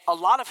 And a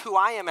lot of who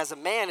I am as a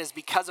man is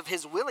because of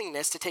his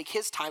willingness to take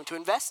his time to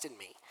invest in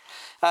me.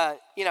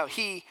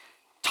 He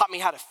taught me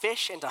how to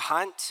fish and to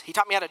hunt. He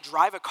taught me how to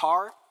drive a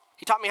car.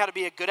 He taught me how to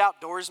be a good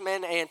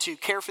outdoorsman and to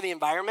care for the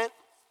environment.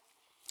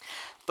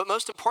 But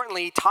most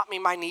importantly, he taught me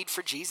my need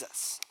for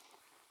Jesus.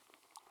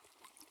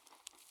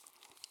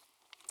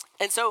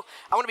 And so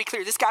I want to be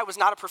clear, this guy was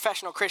not a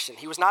professional Christian.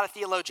 He was not a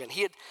theologian.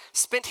 He had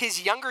spent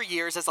his younger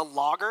years as a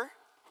logger,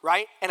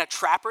 right? And a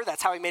trapper.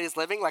 That's how he made his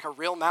living, like a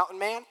real mountain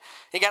man.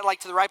 He got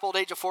to the ripe old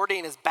age of 40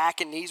 and his back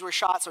and knees were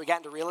shot, so he got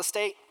into real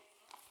estate.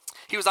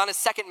 He was on his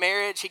second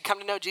marriage. He'd come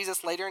to know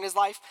Jesus later in his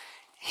life.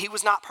 He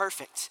was not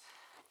perfect.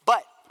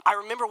 But I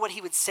remember what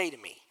he would say to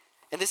me.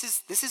 And this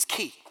is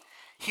key.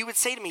 He would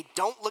say to me,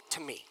 don't look to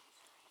me.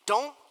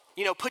 Don't,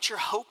 put your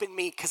hope in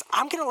me because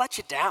I'm going to let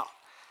you down.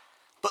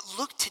 But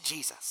look to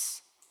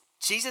Jesus.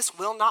 Jesus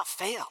will not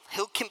fail.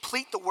 He'll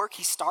complete the work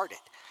he started.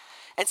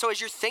 And so as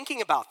you're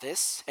thinking about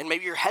this, and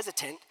maybe you're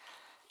hesitant,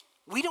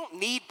 we don't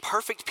need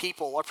perfect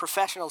people or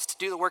professionals to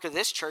do the work of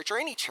this church or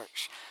any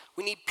church.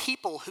 We need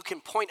people who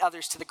can point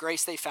others to the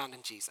grace they found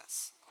in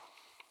Jesus.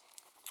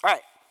 All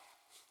right.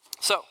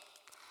 So,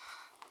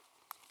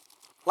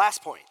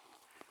 last point.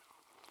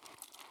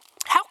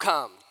 How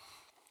come?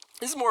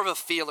 This is more of a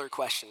feeler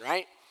question,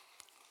 right?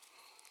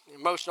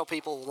 Emotional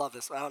people will love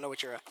this. I don't know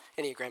what your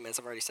Enneagram is.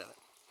 I've already said it.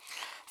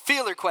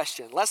 Feeler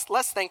question.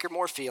 Less thinker,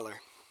 more feeler.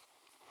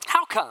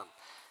 How come?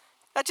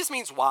 That just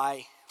means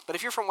why. But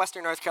if you're from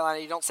Western North Carolina,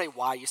 you don't say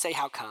why. You say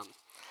how come.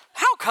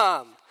 How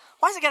come?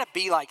 Why is it got to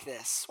be like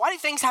this? Why do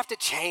things have to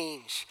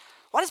change?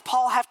 Why does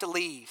Paul have to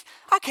leave?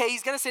 Okay,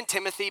 he's going to send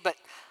Timothy, but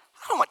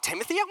I don't want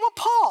Timothy. I want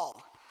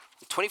Paul.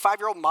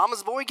 25-year-old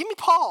mama's boy, give me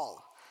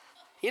Paul.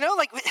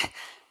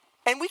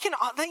 And we can,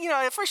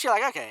 at first you're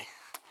like, okay.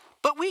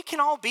 But we can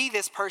all be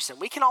this person.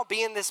 We can all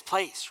be in this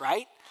place,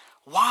 right?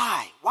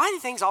 Why? Why do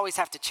things always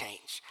have to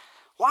change?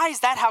 Why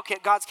is that how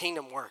God's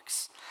kingdom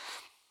works?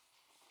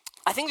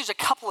 I think there's a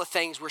couple of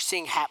things we're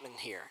seeing happen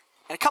here.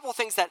 And a couple of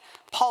things that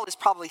Paul is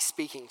probably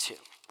speaking to.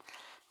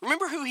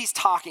 Remember who he's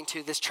talking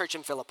to, this church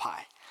in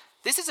Philippi.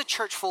 This is a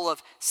church full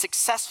of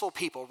successful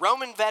people,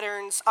 Roman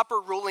veterans, upper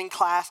ruling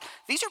class.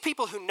 These are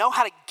people who know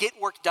how to get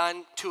work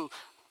done to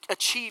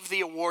achieve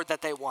the award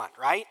that they want,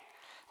 right?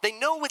 They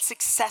know what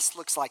success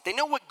looks like. They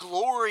know what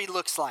glory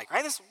looks like,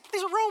 right?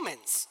 These are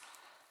Romans.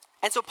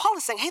 And so Paul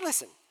is saying, hey,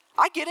 listen,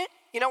 I get it.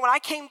 When I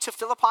came to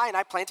Philippi and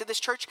I planted this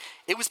church,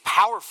 it was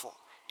powerful.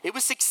 It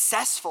was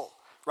successful,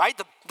 right?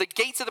 The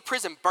gates of the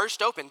prison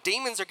burst open.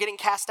 Demons are getting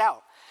cast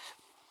out.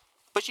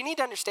 But you need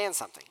to understand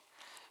something.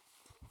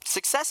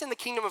 Success in the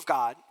kingdom of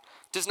God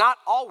does not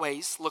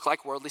always look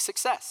like worldly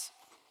success.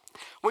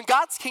 When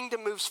God's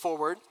kingdom moves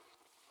forward,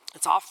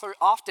 It's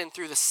often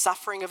through the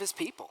suffering of his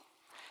people.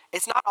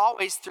 It's not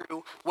always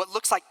through what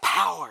looks like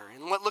power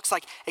and what looks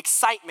like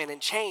excitement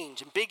and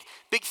change and big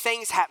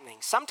things happening.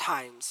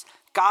 Sometimes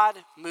God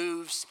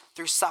moves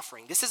through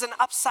suffering. This is an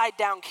upside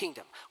down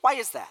kingdom. Why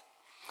is that?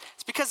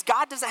 It's because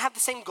God doesn't have the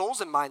same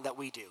goals in mind that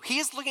we do. He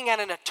is looking at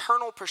an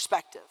eternal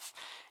perspective.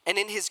 And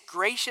in his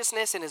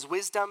graciousness and his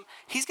wisdom,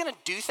 he's going to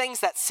do things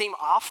that seem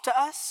off to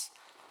us,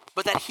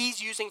 but that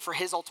he's using for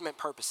his ultimate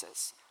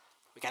purposes.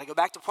 We got to go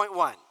back to point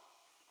one.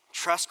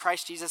 Trust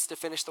Christ Jesus to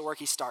finish the work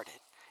he started,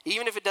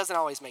 even if it doesn't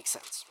always make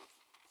sense.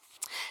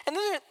 And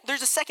then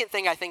there's a second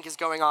thing I think is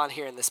going on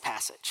here in this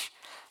passage.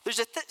 There's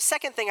a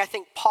second thing I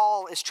think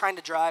Paul is trying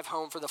to drive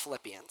home for the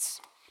Philippians.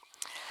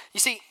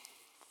 You see,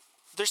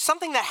 there's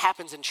something that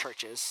happens in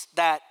churches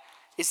that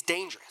is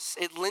dangerous.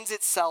 It lends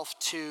itself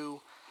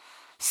to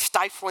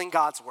stifling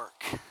God's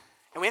work,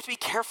 and we have to be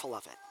careful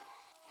of it.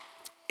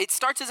 It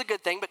starts as a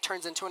good thing, but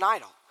turns into an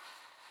idol.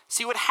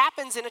 See, what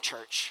happens in a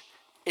church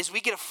is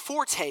we get a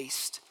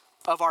foretaste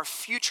of our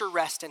future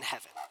rest in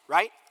heaven,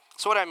 right?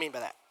 So what do I mean by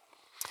that?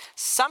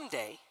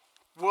 Someday,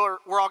 we're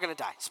all going to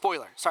die.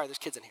 Spoiler. Sorry, there's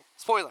kids in here.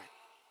 Spoiler.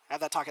 I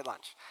had that talk at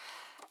lunch.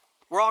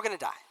 We're all going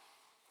to die.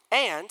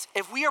 And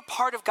if we are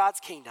part of God's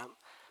kingdom,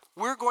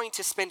 we're going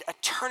to spend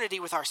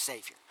eternity with our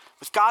Savior.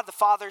 With God the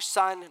Father,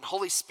 Son, and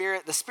Holy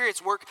Spirit. The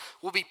Spirit's work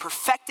will be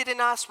perfected in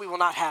us. We will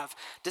not have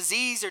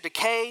disease or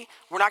decay.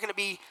 We're not going to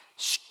be,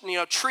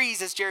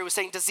 trees, as Jerry was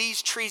saying,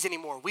 diseased trees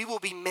anymore. We will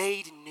be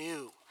made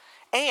new.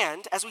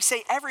 And, as we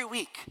say every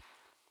week,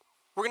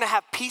 we're going to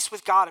have peace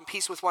with God and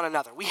peace with one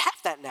another. We have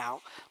that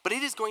now, but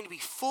it is going to be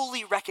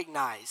fully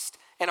recognized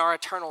in our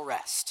eternal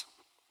rest.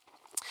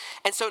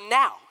 And so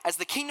now, as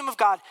the kingdom of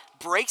God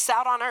breaks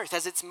out on earth,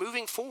 as it's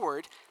moving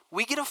forward,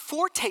 we get a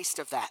foretaste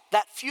of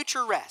that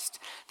future rest,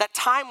 that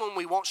time when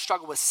we won't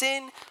struggle with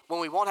sin,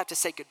 when we won't have to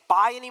say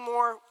goodbye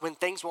anymore, when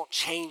things won't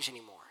change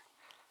anymore,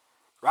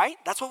 right?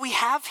 That's what we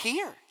have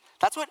here.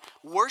 That's what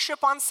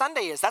worship on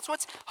Sunday is. That's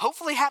what's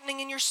hopefully happening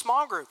in your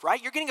small group,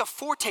 right? You're getting a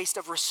foretaste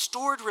of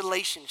restored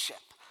relationship,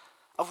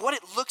 of what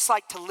it looks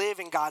like to live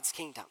in God's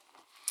kingdom.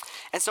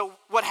 And so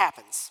what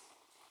happens?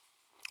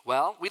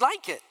 Well, we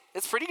like it.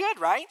 It's pretty good,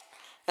 right?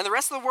 And the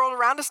rest of the world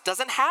around us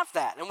doesn't have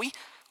that. And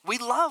we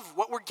love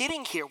what we're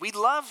getting here. We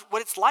love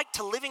what it's like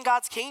to live in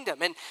God's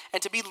kingdom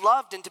and to be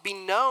loved and to be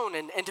known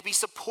and to be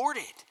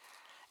supported.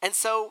 And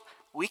so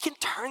we can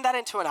turn that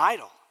into an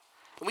idol.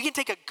 And we can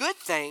take a good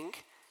thing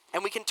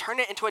and we can turn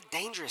it into a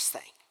dangerous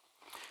thing.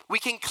 We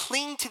can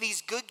cling to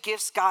these good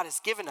gifts God has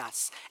given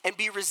us and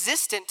be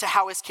resistant to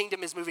how his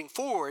kingdom is moving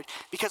forward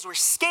because we're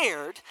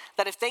scared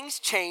that if things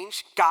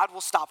change, God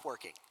will stop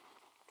working,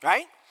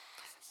 right?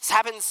 This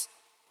happens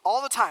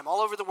all the time,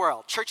 all over the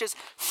world. Churches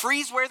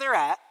freeze where they're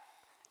at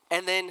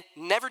and then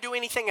never do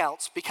anything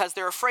else because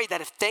they're afraid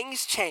that if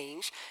things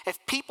change, if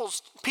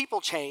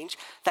people change,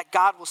 that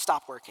God will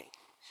stop working.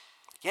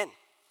 Again,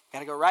 got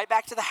to go right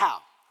back to the how.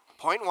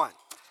 Point one,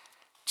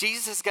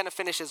 Jesus is going to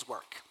finish his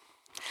work.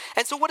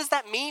 And so what does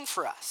that mean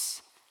for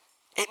us?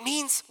 It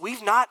means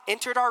we've not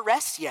entered our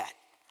rest yet.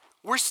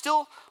 We're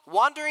still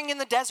wandering in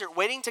the desert,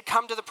 waiting to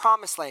come to the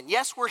promised land.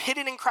 Yes, we're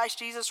hidden in Christ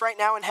Jesus right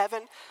now in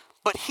heaven,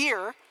 but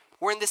here,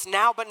 we're in this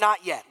now but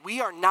not yet. We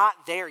are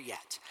not there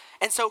yet.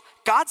 And so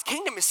God's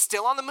kingdom is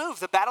still on the move.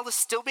 The battle is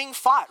still being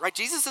fought, right?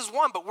 Jesus has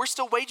won, but we're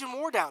still waging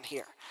war down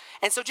here.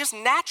 And so just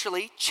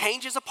naturally,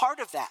 change is a part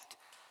of that.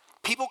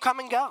 People come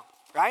and go,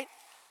 right?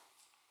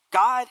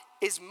 God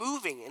is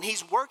moving and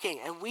he's working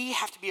and we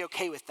have to be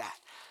okay with that.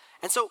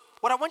 And so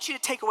what I want you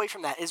to take away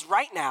from that is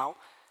right now,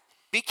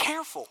 be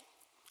careful.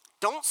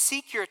 Don't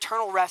seek your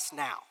eternal rest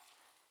now.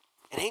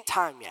 It ain't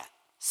time yet.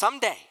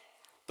 Someday,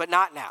 but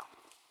not now.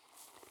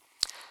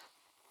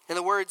 In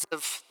the words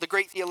of the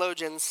great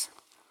theologians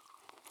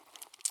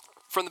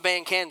from the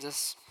band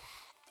Kansas,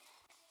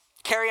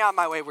 carry on,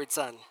 my wayward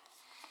son.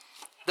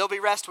 There'll be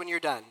rest when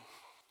you're done.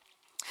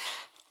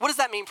 What does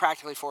that mean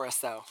practically for us,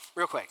 though?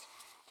 Real quick.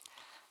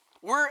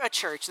 We're a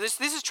church, this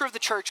is true of the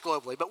church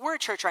globally, but we're a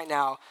church right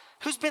now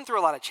who's been through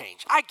a lot of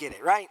change. I get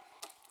it, right?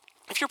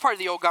 If you're part of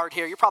the old guard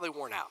here, you're probably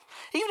worn out.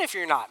 Even if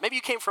you're not, maybe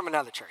you came from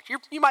another church,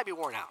 you might be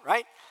worn out,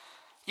 right?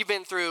 You've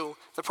been through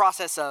the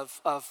process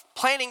of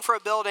planning for a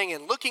building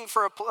and looking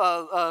for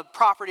a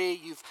property.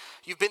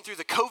 You've been through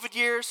the COVID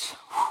years,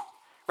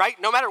 right?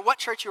 No matter what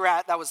church you were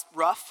at, that was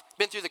rough.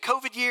 Been through the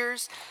COVID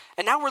years,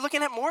 and now we're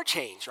looking at more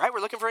change, right? We're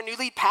looking for a new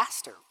lead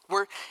pastor.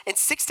 We're in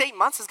 6 to 8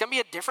 months, it's going to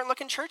be a different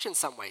looking church in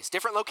some ways.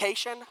 Different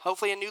location,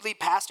 hopefully a new lead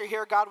pastor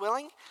here, God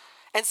willing.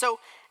 And so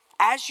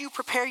as you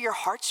prepare your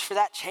hearts for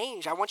that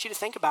change, I want you to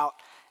think about,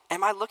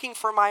 am I looking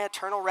for my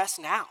eternal rest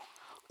now?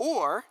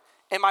 Or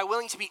am I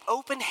willing to be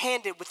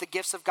open-handed with the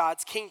gifts of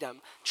God's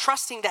kingdom,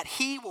 trusting that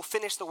he will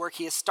finish the work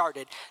he has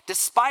started,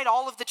 despite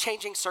all of the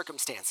changing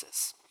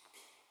circumstances?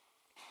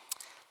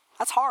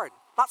 That's hard.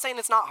 I'm not saying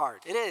it's not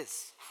hard. It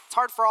is. It's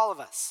hard for all of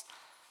us.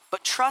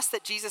 But trust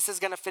that Jesus is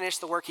going to finish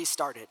the work he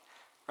started,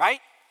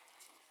 right?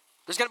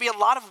 There's going to be a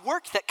lot of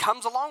work that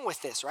comes along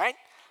with this, right?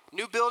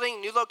 New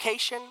building, new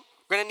location.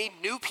 We're going to need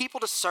new people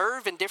to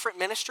serve in different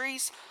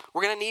ministries.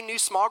 We're going to need new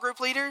small group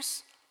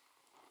leaders.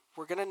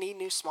 we're going to need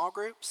new small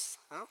groups.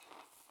 Oh,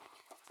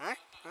 all right.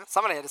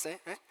 Somebody had to say it,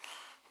 right?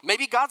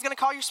 Maybe God's going to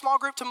call your small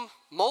group to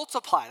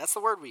multiply. That's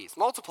the word we use,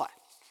 multiply.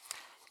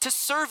 To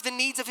serve the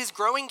needs of his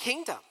growing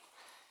kingdom.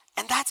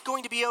 And that's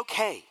going to be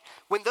okay.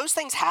 When those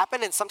things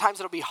happen, and sometimes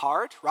it'll be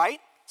hard, right?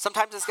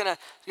 Sometimes it's gonna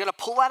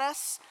pull at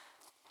us.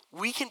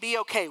 We can be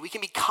okay. We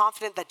can be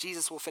confident that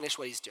Jesus will finish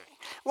what he's doing.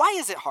 Why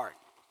is it hard?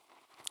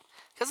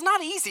 Because it's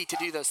not easy to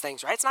do those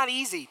things, right? It's not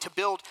easy to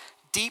build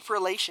deep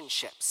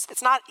relationships.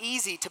 It's not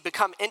easy to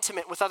become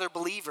intimate with other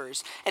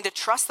believers and to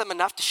trust them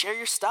enough to share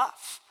your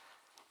stuff,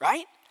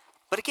 right?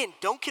 But again,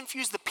 don't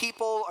confuse the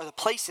people or the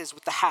places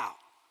with the how.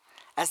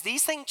 As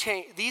these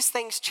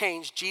things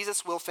change,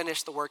 Jesus will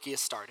finish the work he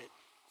has started.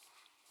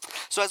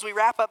 So as we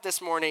wrap up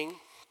this morning,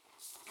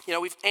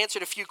 we've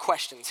answered a few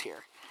questions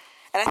here.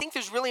 And I think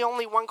there's really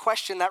only one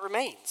question that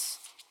remains.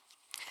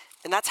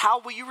 And that's,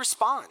 how will you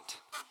respond?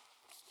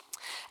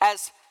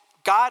 As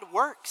God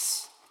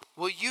works,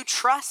 will you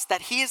trust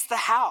that he is the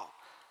how?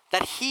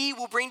 That he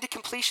will bring to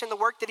completion the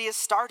work that he has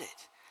started?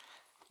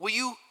 Will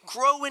you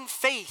grow in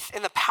faith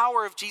in the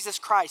power of Jesus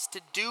Christ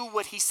to do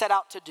what he set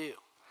out to do?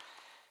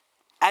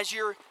 As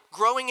you're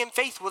growing in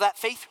faith, will that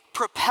faith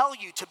propel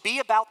you to be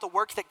about the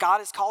work that God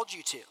has called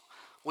you to?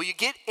 Will you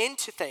get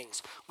into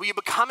things? Will you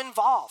become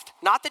involved?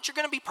 Not that you're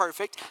going to be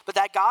perfect, but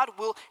that God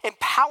will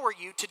empower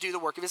you to do the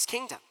work of his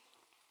kingdom.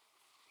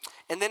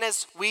 And then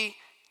as we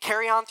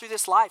carry on through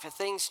this life, as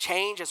things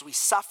change, as we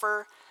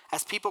suffer,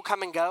 as people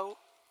come and go,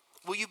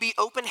 will you be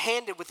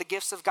open-handed with the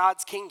gifts of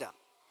God's kingdom?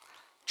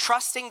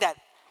 Trusting that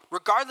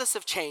regardless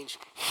of change,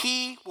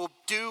 he will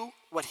do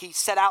what he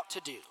set out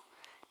to do.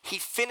 He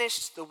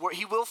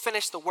will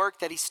finish the work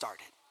that he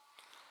started.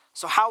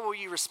 So how will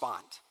you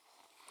respond?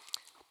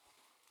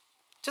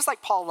 Just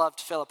like Paul loved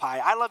Philippi,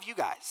 I love you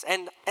guys.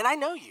 And I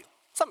know you,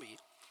 some of you.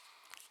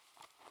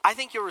 I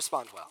think you'll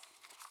respond well.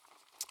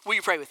 Will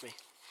you pray with me?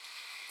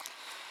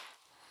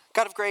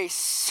 God of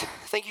grace,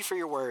 thank you for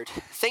your word.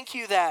 Thank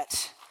you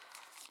that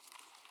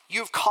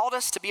you've called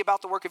us to be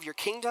about the work of your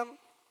kingdom,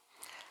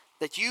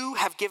 that you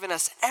have given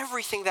us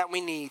everything that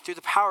we need through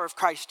the power of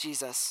Christ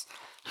Jesus,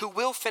 who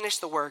will finish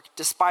the work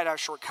despite our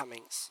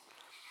shortcomings.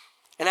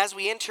 And as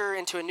we enter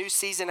into a new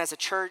season as a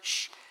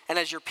church and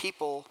as your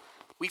people,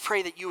 we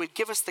pray that you would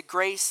give us the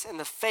grace and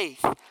the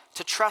faith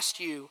to trust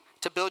you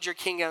to build your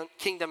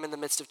kingdom in the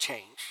midst of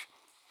change.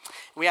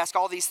 We ask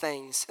all these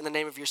things in the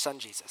name of your son,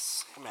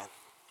 Jesus. Amen.